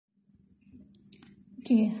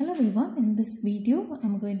Okay, hello everyone. In this video,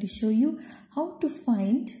 I'm going to show you how to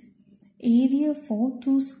find area for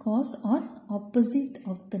two scores on opposite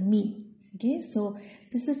of the mean. Okay, so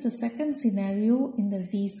this is the second scenario in the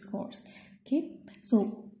z-scores. Okay,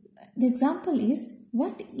 so the example is,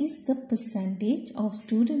 what is the percentage of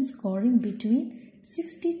students scoring between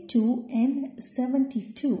 62 and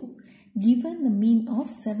 72 given the mean of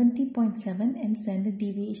 70.7 and standard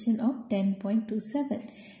deviation of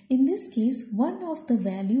 10.27? In this case, one of the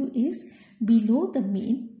value is below the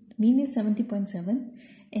mean is 70.7,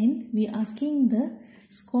 and we are asking the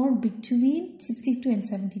score between 62 and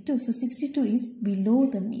 72. So 62 is below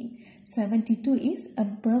the mean, 72 is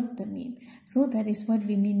above the mean. So that is what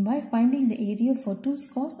we mean by finding the area for two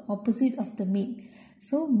scores opposite of the mean.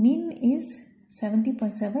 So mean is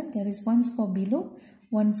 70.7, there is one score below,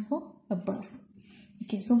 one score above.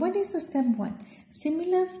 Okay, so what is the step 1?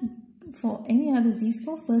 Similar for any other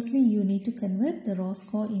z-score, firstly you need to convert the raw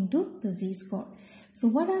score into the z-score. So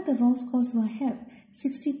what are the raw scores I have?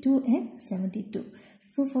 62 and 72.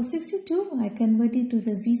 So for 62, I convert it to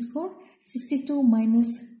the z-score. 62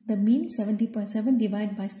 minus the mean 70.7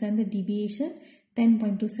 divided by standard deviation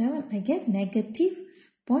 10.27, I get negative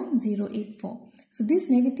 0.084. So this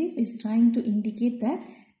negative is trying to indicate that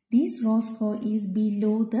this raw score is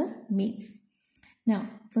below the mean. Now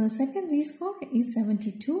for the second z-score is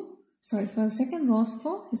 72. For the second raw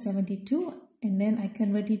score is 72, and then I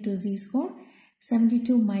convert it to z-score.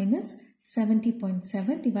 72 minus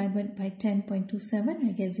 70.7 divided by 10.27,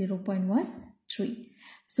 I get 0.13.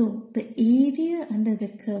 So the area under the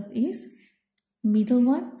curve is middle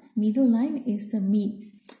line is the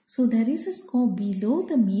mean. So there is a score below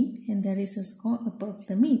the mean and there is a score above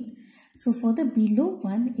the mean. So for the below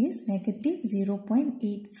one is negative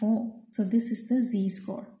 0.84. So this is the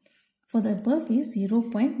z-score. For the above is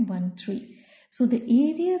 0.13. So the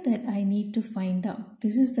area that I need to find out,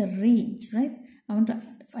 this is the range, right? I want to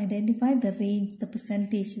identify the range, the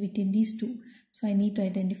percentage between these two. So I need to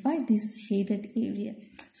identify this shaded area.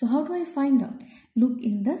 So how do I find out? Look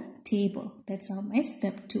in the table. That's my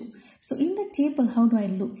step 2. So in the table, how do I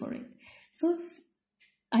look for it? So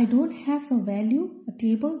I don't have a value, a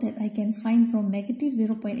table that I can find from negative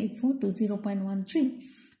 0.84 to 0.13.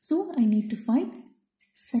 So I need to find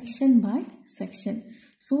section by section.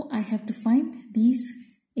 So I have to find this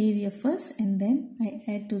area first and then I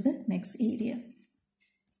add to the next area.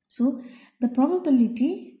 So the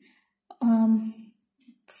probability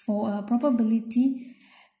for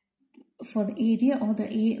the area, or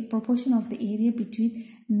the proportion of the area between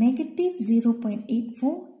negative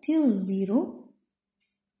 0.84 till 0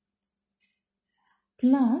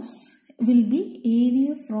 plus will be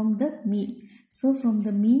area from the mean. So from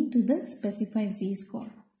the mean to the specified z-score.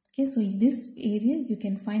 Okay, so this area you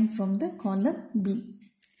can find from the column B.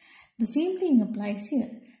 The same thing applies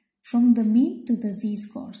here. From the mean to the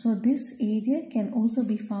z-score. So this area can also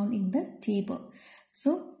be found in the table.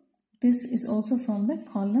 So this is also from the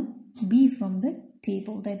column B from the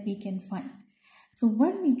table that we can find. So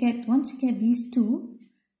once you get these two,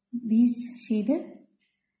 these shaded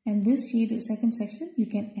and this shaded second section, you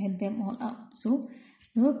can add them all up. So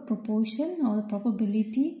the proportion or the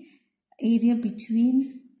probability area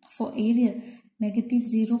between, for area negative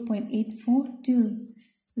 0.84 till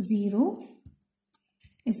 0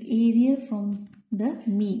 is area from the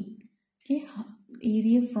mean. Okay,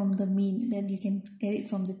 area from the mean, that you can get it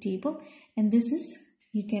from the table, and this is,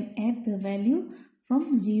 you can add the value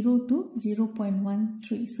from 0 to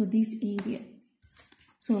 0.13. so this area.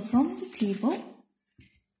 So from the table,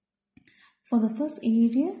 for the first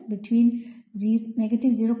area between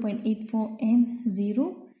negative 0.84 and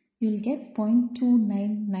 0, you will get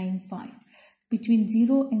 0.2995. Between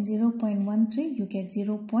 0 and 0.13, you get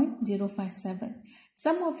 0.057.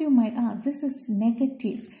 Some of you might ask, this is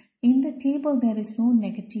negative. In the table, there is no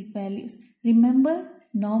negative values. Remember,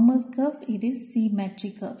 normal curve, it is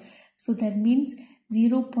symmetrical. So that means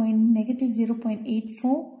negative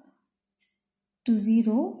 0.84 to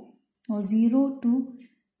 0 or 0 to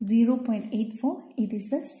 0.84, it is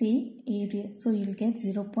the same area. So you will get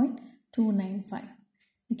 0.295.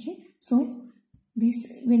 Okay, so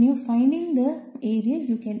this, when you're finding the area,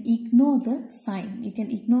 you can ignore the sign, you can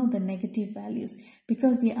ignore the negative values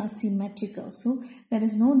because they are symmetrical. So there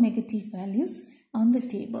is no negative values on the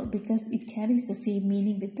table because it carries the same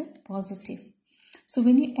meaning with the positive. So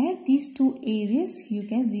when you add these two areas, you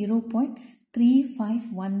get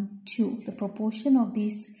 0.3512. The proportion of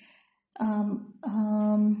these,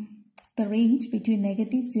 the range between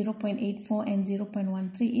negative 0.84 and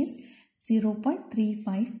 0.13 is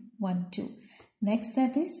 0.3512. Next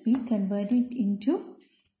step is we convert it into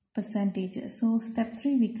percentages. So step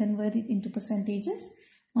 3, we convert it into percentages.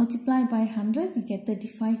 Multiply by 100, you get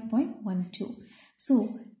 35.12.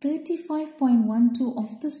 So 35.12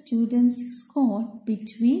 of the students scored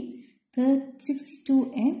between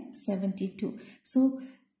 62 and 72. So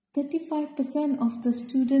 35% of the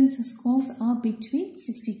students' scores are between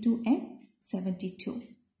 62 and 72.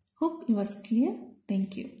 Hope it was clear.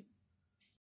 Thank you.